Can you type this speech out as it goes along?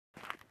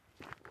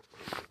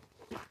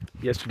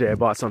Yesterday I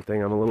bought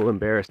something I'm a little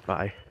embarrassed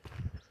by,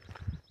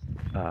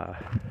 but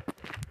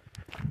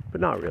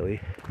not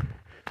really.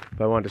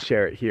 But I wanted to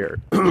share it here,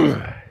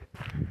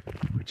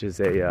 which is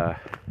not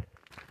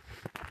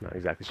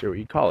exactly sure what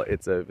you call it.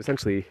 It's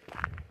essentially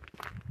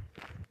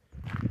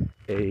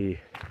a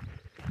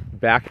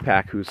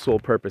backpack whose sole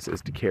purpose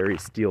is to carry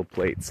steel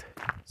plates,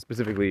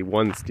 specifically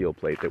one steel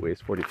plate that weighs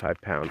 45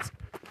 pounds.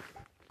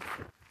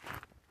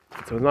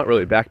 So it's not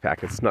really a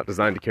backpack. It's not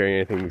designed to carry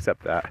anything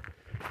except that.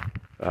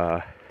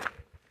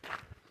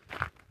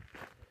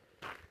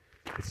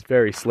 It's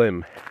very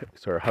slim, it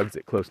sort of hugs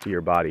it close to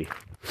your body.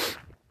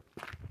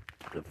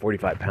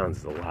 45 pounds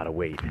is a lot of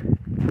weight.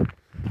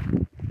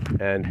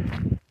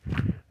 And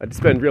I had to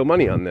spend real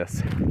money on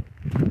this.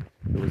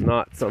 It was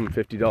not some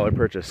 $50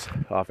 purchase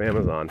off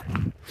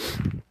Amazon.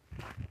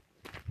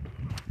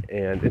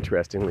 And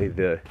interestingly,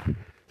 the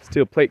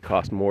steel plate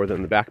cost more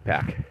than the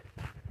backpack,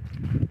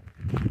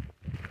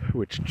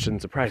 which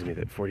shouldn't surprise me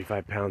that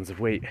 45 pounds of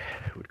weight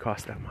would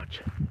cost that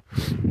much.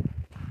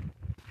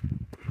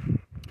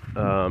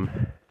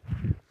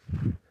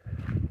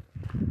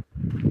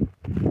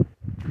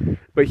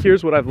 But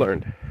here's what I've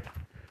learned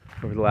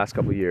over the last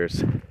couple of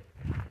years,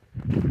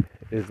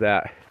 is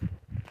that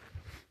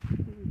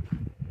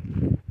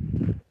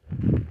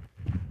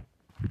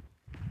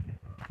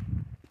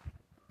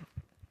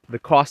the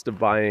cost of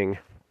buying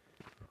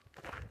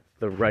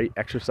the right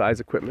exercise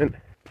equipment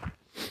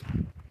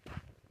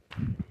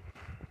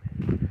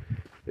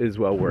is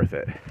well worth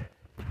it.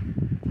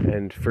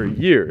 And for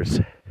years,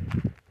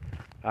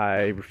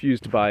 I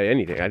refused to buy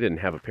anything. I didn't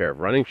have a pair of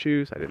running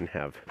shoes. I didn't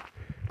have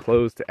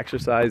clothes to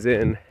exercise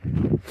in.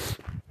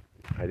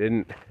 I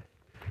think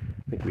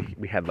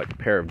we had like a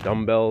pair of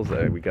dumbbells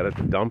that we got at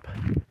the dump.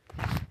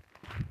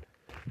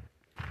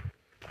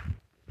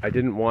 I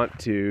didn't want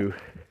to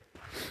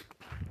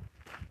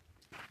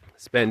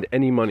spend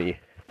any money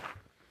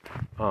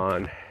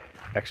on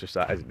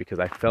exercise because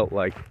I felt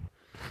like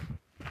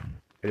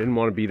I didn't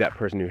want to be that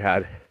person who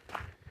had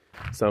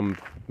some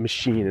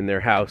machine in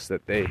their house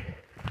that they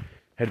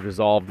had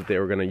resolved that they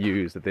were going to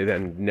use, that they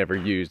then never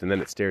used, and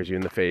then it stares you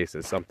in the face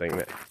as something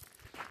that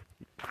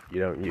you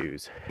don't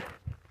use.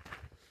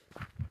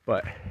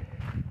 But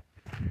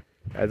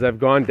as I've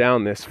gone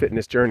down this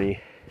fitness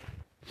journey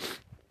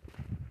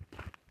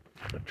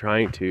of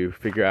trying to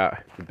figure out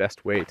the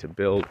best way to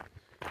build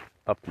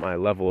up my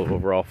level of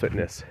overall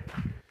fitness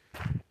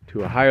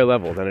to a higher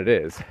level than it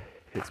is,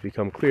 it's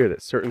become clear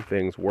that certain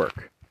things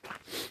work.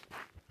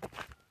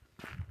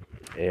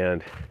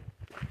 And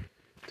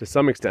to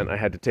some extent, I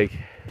had to take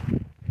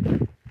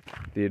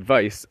the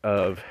advice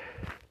of,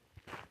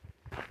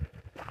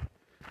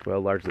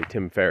 well, largely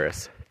Tim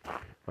Ferriss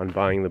on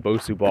buying the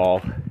Bosu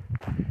ball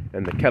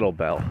and the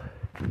kettlebell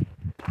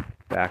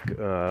back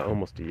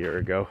almost a year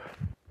ago.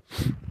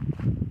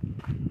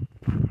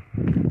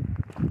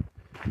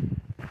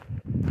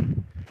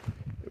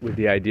 With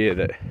the idea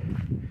that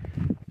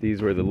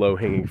these were the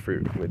low-hanging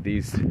fruit. With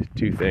these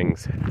two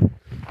things,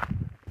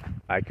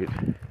 I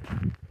could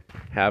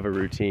have a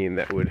routine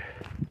that would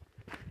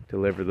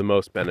deliver the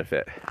most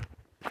benefit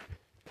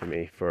to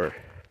me for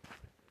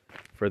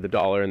the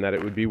dollar, and that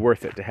it would be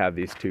worth it to have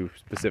these two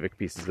specific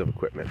pieces of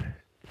equipment.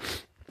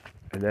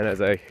 And then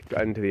as I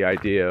got into the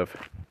idea of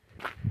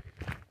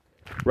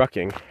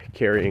rucking,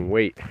 carrying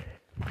weight,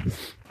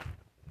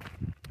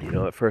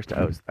 at first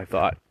I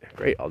thought,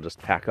 great, I'll just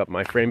pack up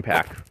my frame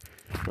pack,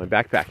 my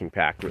backpacking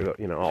pack with,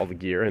 all the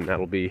gear, and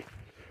that'll be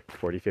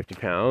 40, 50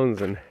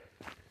 pounds, and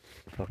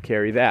I'll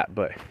carry that.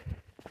 But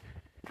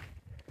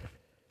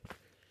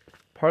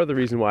part of the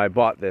reason why I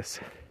bought this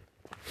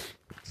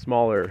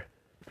smaller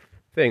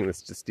thing,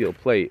 this just steel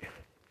plate,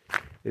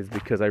 is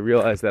because I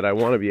realized that I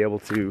want to be able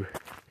to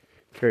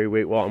carry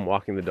weight while I'm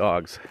walking the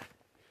dogs.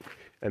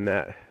 And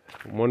that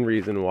one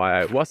reason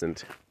why I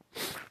wasn't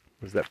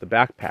was that the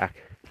backpack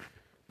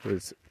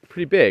was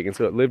pretty big, and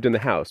so it lived in the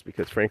house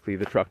because frankly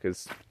the truck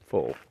is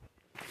full.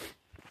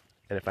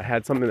 And if I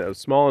had something that was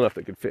small enough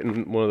that could fit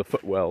in one of the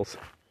footwells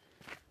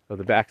of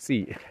the back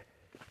seat,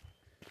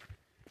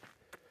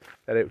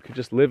 that it could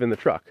just live in the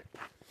truck.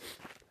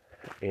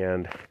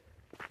 And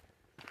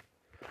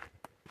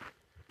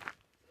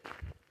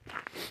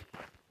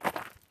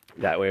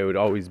that way it would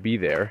always be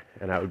there,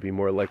 and I would be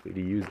more likely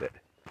to use it.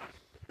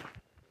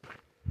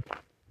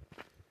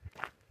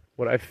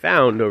 What I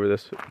found over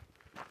this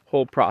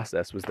whole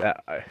process was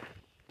that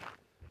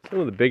some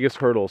of the biggest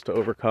hurdles to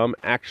overcome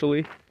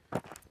actually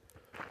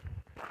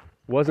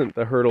wasn't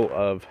the hurdle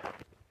of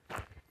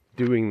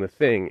doing the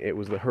thing, it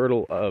was the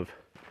hurdle of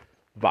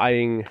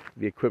buying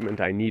the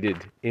equipment I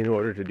needed in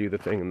order to do the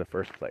thing in the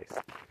first place.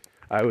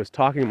 I was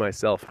talking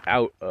myself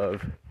out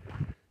of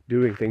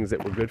doing things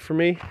that were good for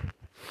me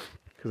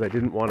because I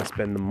didn't want to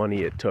spend the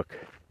money it took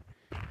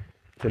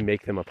to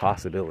make them a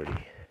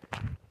possibility.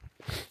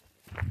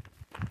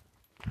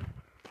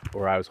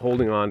 Or I was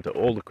holding on to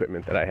old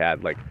equipment that I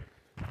had, like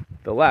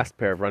the last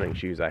pair of running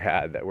shoes I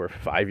had that were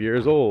 5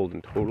 years old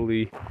and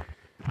totally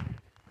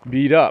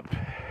beat up,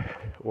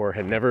 or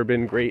had never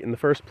been great in the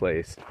first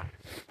place,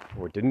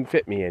 or didn't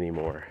fit me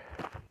anymore.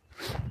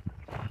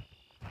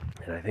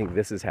 And I think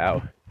this is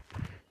how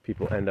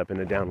people end up in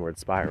a downward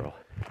spiral.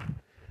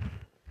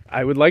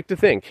 I would like to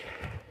think,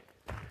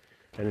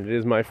 and it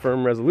is my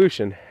firm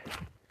resolution,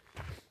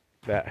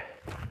 that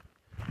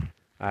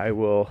I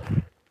will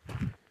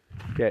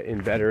get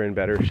in better and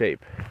better shape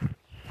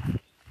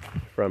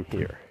from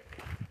here.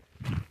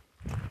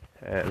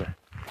 And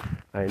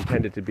I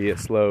intend it to be a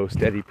slow,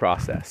 steady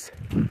process.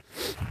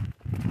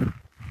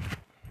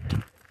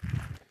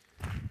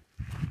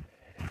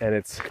 And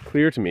it's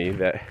clear to me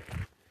that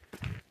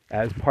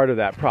as part of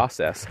that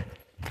process,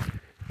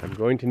 I'm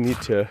going to need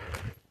to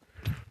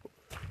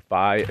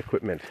buy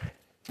equipment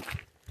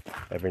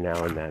every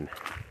now and then.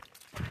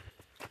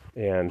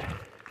 And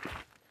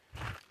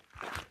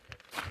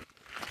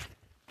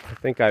I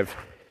think I've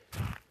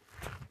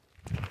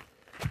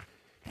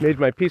made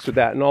my peace with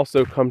that, and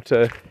also come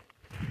to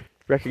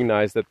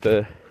recognize that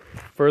the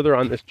further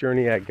on this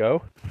journey I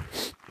go,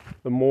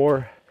 the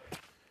more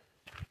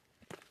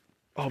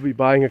I'll be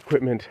buying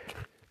equipment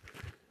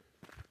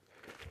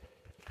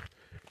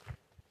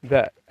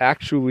that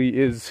actually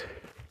is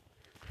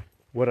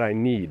what I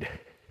need.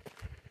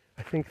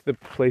 I think the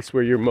place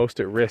where you're most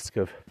at risk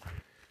of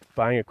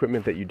buying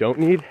equipment that you don't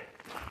need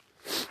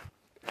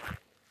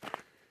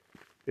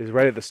is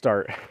right at the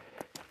start,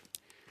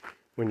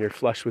 when you're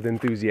flush with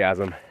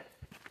enthusiasm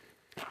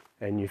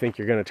and you think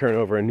you're going to turn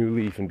over a new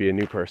leaf and be a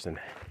new person.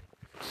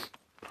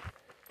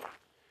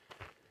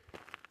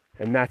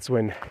 And that's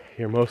when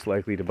you're most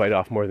likely to bite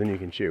off more than you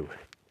can chew.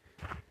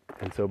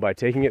 And so by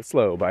taking it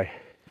slow, by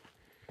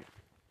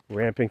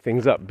ramping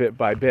things up bit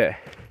by bit,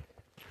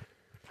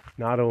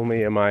 not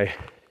only am I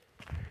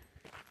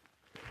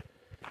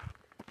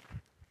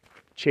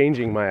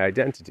changing my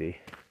identity,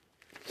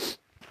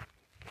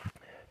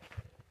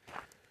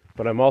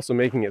 but I'm also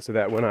making it so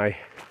that when I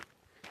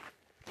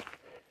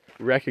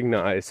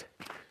recognize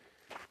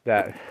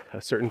that a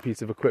certain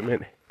piece of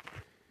equipment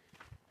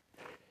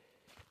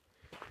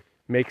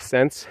makes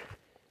sense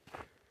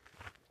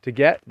to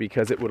get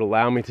because it would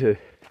allow me to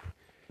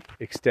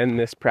extend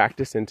this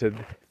practice into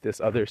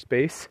this other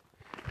space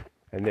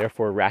and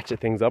therefore ratchet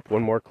things up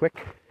one more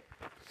click,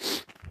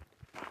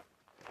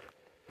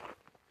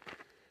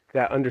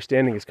 that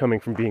understanding is coming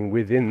from being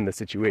within the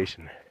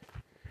situation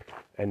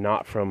and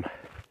not from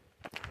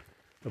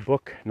a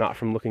book, not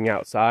from looking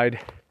outside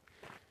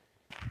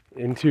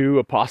into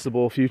a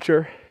possible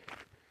future,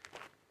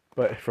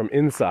 but from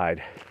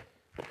inside,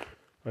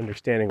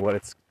 understanding what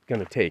it's going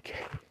to take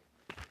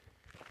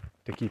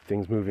to keep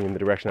things moving in the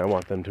direction I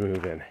want them to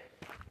move in.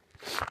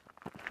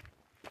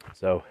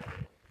 So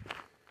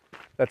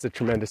that's a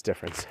tremendous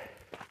difference.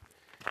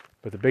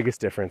 But the biggest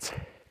difference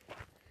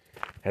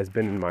has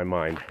been in my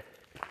mind.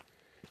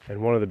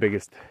 And one of the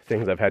biggest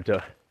things I've had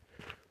to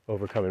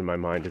overcome in my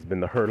mind has been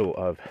the hurdle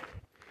of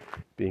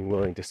being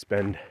willing to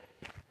spend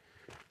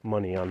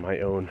money on my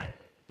own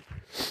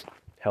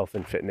health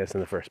and fitness in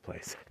the first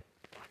place.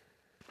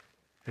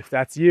 If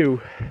that's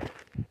you,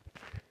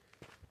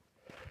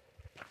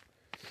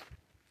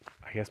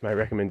 I guess my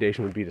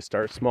recommendation would be to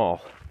start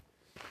small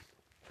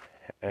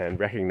and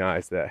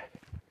recognize that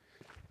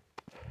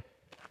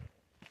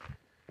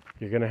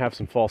you're going to have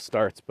some false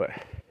starts, but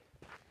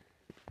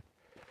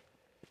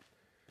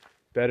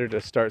better to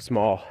start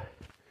small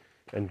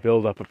and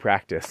build up a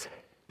practice,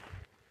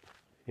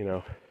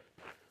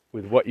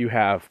 with what you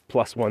have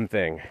plus one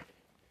thing,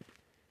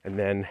 and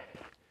then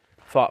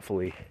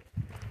thoughtfully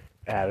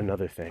add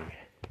another thing,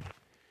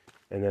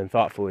 and then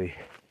thoughtfully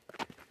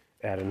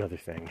add another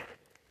thing.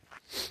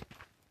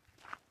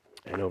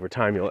 And over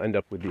time you'll end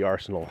up with the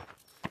arsenal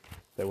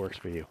that works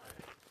for you.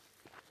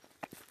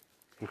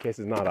 In case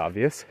it's not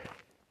obvious,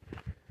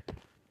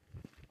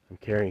 I'm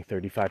carrying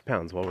 35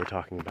 pounds while we're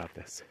talking about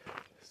this.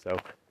 So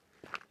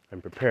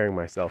I'm preparing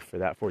myself for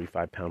that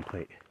 45-pound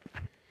plate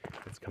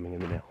that's coming in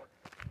the mail.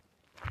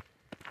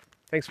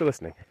 Thanks for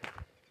listening.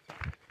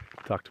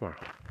 Talk tomorrow.